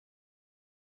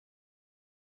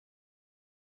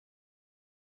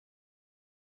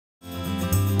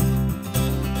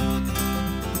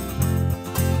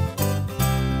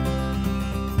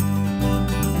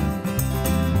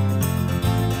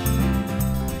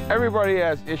Everybody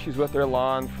has issues with their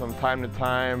lawn from time to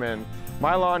time, and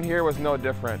my lawn here was no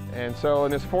different. And so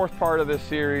in this fourth part of this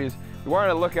series, we wanted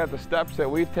to look at the steps that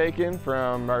we've taken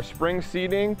from our spring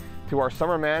seeding to our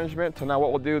summer management to now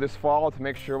what we'll do this fall to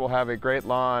make sure we'll have a great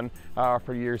lawn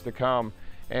for years to come.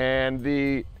 And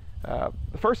the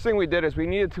first thing we did is we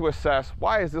needed to assess,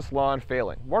 why is this lawn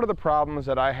failing? What are the problems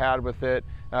that I had with it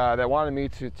that wanted me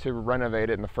to renovate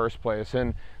it in the first place?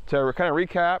 And to kind of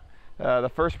recap,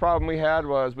 the first problem we had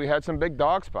was we had some big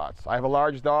dog spots. I have a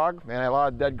large dog and I had a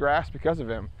lot of dead grass because of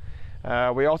him.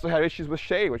 We also had issues with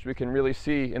shade, which we can really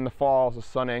see in the fall as the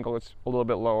sun angle is a little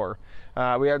bit lower.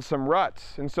 We had some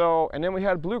ruts, and then we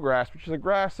had bluegrass, which is a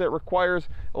grass that requires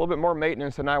a little bit more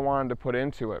maintenance than I wanted to put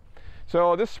into it.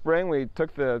 So this spring we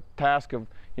took the task of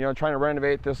trying to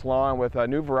renovate this lawn with a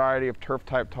new variety of turf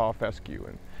type tall fescue.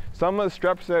 And some of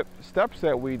the steps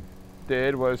that we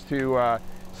did was to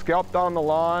scalp down the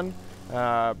lawn,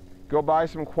 go buy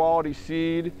some quality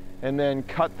seed, and then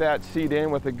cut that seed in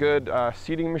with a good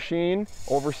seeding machine,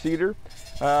 overseeder.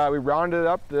 We rounded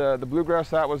up the bluegrass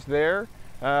that was there,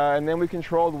 and then we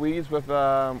controlled weeds with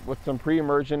some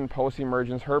pre-emergent and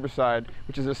post-emergence herbicide,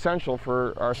 which is essential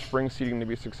for our spring seeding to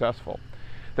be successful.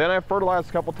 Then I fertilized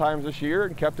a couple times this year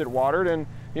and kept it watered, and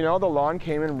the lawn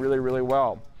came in really, really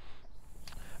well.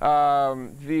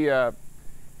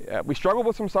 We struggled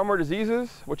with some summer diseases,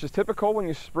 which is typical when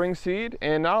you spring seed,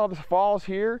 and now the fall's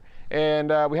here, and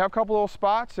we have a couple little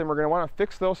spots, and we're going to want to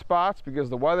fix those spots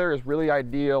because the weather is really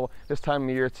ideal this time of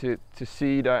year to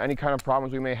seed any kind of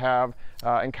problems we may have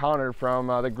encountered from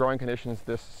the growing conditions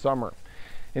this summer.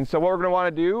 And so what we're going to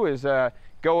want to do is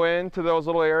go into those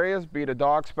little areas, be it a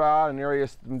dog spot, an area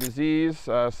of some disease,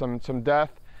 some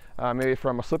death, maybe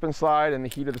from a slip and slide in the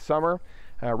heat of the summer,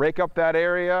 rake up that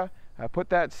area, put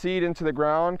that seed into the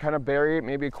ground, kind of bury it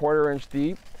maybe 1/4 inch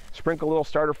deep, sprinkle a little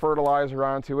starter fertilizer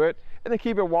onto it, and then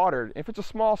keep it watered. If it's a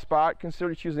small spot,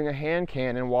 consider just using a hand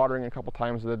can and watering a couple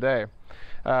times a day.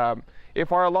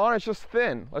 If our lawn is just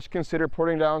thin, let's consider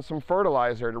putting down some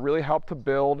fertilizer to really help to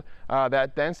build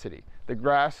that density. The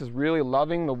grass is really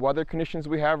loving the weather conditions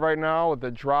we have right now with the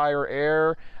drier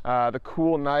air, the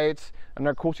cool nights, and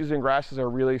our cool season grasses are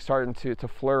really starting to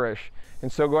flourish.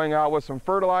 And so going out with some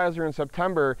fertilizer in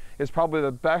September is probably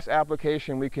the best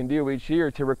application we can do each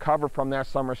year to recover from that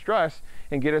summer stress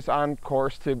and get us on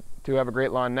course to have a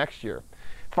great lawn next year.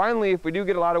 Finally, if we do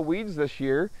get a lot of weeds this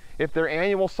year, if they're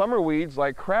annual summer weeds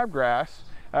like crabgrass,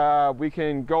 we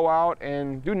can go out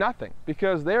and do nothing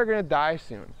because they're going to die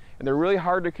soon. And they're really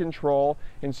hard to control.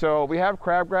 And so if we have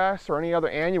crabgrass or any other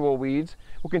annual weeds,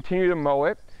 we'll continue to mow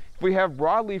it. If we have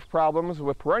broadleaf problems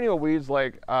with perennial weeds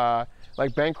like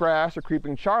bentgrass or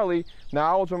creeping Charlie,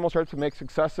 now is when we'll start to make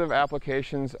successive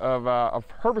applications of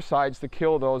herbicides to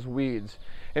kill those weeds.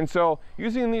 And so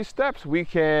using these steps, we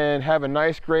can have a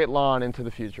nice, great lawn into the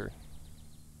future.